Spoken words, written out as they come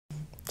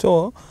So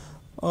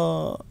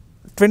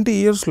 20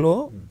 yearsలో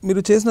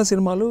మీరు చేసిన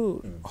సినిమాలు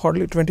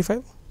హార్డ్లీ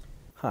 25?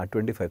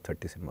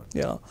 25-30 సినిమాలు.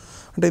 యా,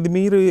 అంటే ఇది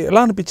మీరు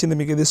ఎలా అనిపించింది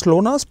మీకు? ఇది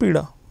స్లోనా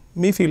స్పీడా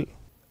మీ ఫీల్?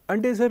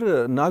 అంటే సార్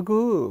నాకు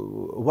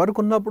వర్క్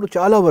ఉన్నప్పుడు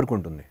చాలా వర్క్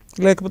ఉంటుంది,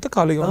 లేకపోతే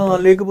ఖాళీగా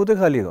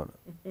ఉంది.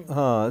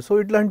 సో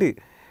ఇట్లాంటి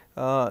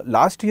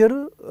లాస్ట్ ఇయర్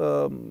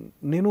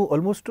నేను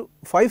ఆల్మోస్ట్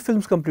 5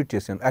 films కంప్లీట్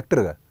చేశాను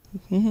యాక్టర్గా.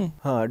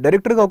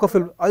 డైరెక్టర్గా ఒక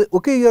ఫిల్మ్, అది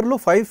ఒకే ఇయర్లో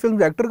 5 films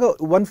యాక్టర్గా,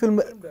 1 film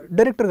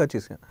డైరెక్టర్గా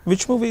చేశాను.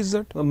 Which movie is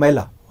that?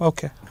 Maila.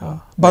 Okay.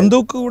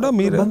 బందూక్ కూడా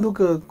మీరు?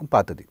 బందూక్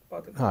పాతది,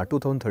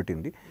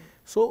 2013ది.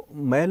 సో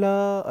మైలా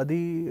అది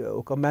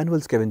ఒక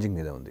మాన్యువల్ స్కెవెంజింగ్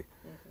మీద ఉంది.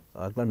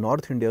 అట్లా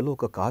నార్త్ ఇండియాలో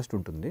ఒక కాస్ట్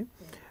ఉంటుంది,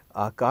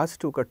 ఆ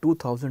కాస్ట్ ఒక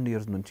 2000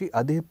 years నుంచి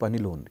అదే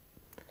పనిలో ఉంది.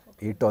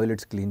 ఈ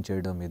టాయిలెట్స్ క్లీన్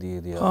చేయడం, ఇది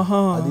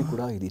అది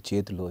కూడా ఇది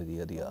చేతిలో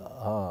అది.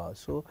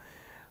 సో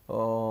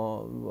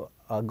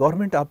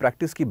గవర్నమెంట్ ఆ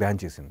ప్రాక్టీస్కి బ్యాన్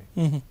చేసింది.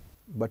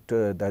 బట్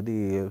అది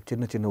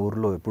చిన్న చిన్న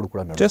ఊర్లో ఇప్పుడు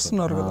కూడా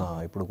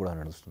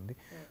నడుస్తుంది.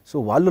 సో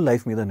వాళ్ళ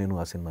లైఫ్ మీద నేను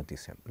ఆ సినిమా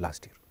తీశాను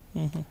లాస్ట్ ఇయర్.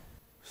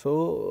 సో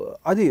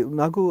అది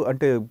నాకు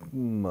అంటే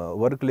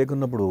వర్క్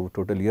లేకున్నప్పుడు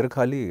టోటల్ ఇయర్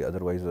ఖాళీ,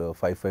 అదర్వైజ్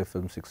 5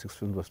 films 6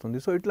 films వస్తుంది.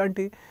 సో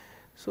ఇట్లాంటి,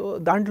 సో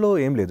దాంట్లో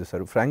ఏం లేదు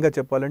సార్, ఫ్రాంక్గా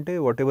చెప్పాలంటే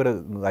what ever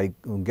I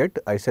get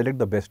I select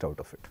the best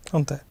out of it.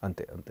 అంతే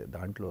అంతే అంతే,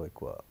 దాంట్లో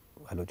ఎక్కువ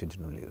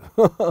ఆలోచించడం లేదు.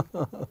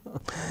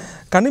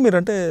 కానీ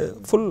మీరంటే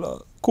ఫుల్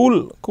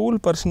కూల్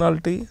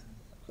పర్సనాలిటీ,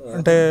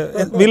 అంటే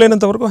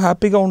వీలైనంత వరకు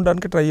హ్యాపీగా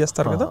ఉండడానికి ట్రై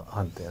చేస్తారు కదా.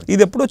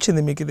 ఇది ఎప్పుడు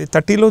వచ్చింది మీకు? ఇది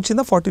 30లో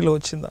వచ్చిందా 40లో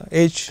వచ్చిందా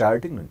ఏజ్?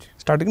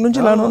 స్టార్టింగ్ నుంచి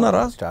ఇలానే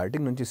ఉన్నారా?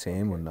 స్టార్టింగ్ నుంచి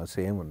సేమ్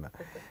ఉన్నా.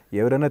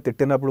 ఎవరైనా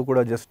తిట్టినప్పుడు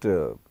కూడా జస్ట్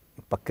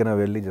పక్కన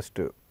వెళ్ళి జస్ట్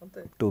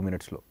 2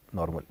 minutesలో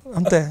నార్మల్,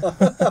 అంతే.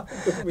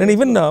 నేను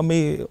ఈవెన్ మీ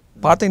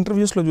పాత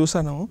ఇంటర్వ్యూస్లో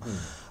చూసాను,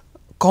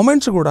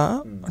 కామెంట్స్ కూడా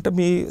అంటే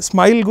మీ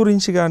స్మైల్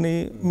గురించి కానీ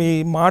మీ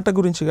మాట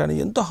గురించి కానీ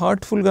ఎంత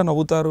హార్ట్ఫుల్గా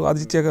నవ్వుతారు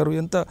ఆదిత్య గారు,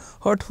 ఎంత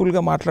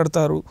హార్ట్ఫుల్గా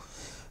మాట్లాడతారు.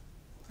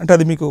 అంటే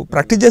అది మీకు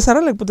ప్రాక్టీస్ చేశారా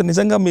లేకపోతే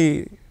నిజంగా మీ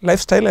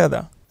లైఫ్ స్టైల్ కదా?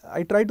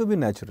 I try to be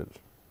natural,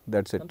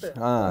 that's it.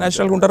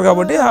 న్యాచురల్గా ఉంటారు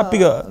కాబట్టి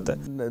హ్యాపీగా.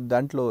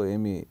 దాంట్లో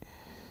ఏమి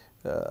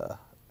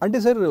అంటే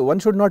sir, one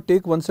should not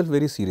take one self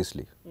very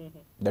seriously.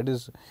 That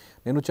is,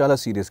 నేను చాలా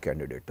సీరియస్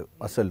క్యాండిడేట్.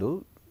 అసలు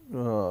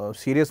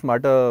సీరియస్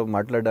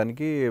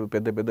మాట్లాడడానికి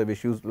పెద్ద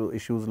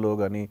ఇష్యూస్లో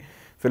కానీ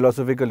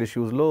ఫిలాసఫికల్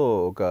ఇష్యూస్లో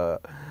ఒక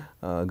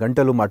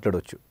గంటలు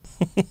మాట్లాడవచ్చు,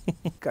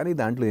 కానీ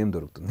దాంట్లో ఏం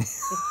దొరుకుతుంది?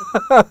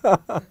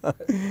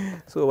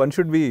 So one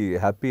should be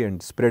happy and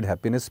spread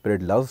happiness,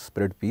 spread love,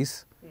 spread piece.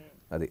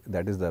 అది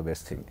that is the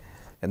best thing.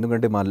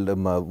 ఎందుకంటే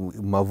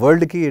మా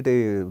వరల్డ్కి it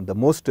the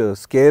most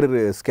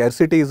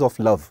scarcity is of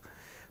love.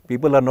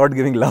 People are not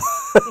giving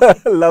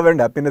love and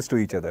happiness to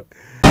each other.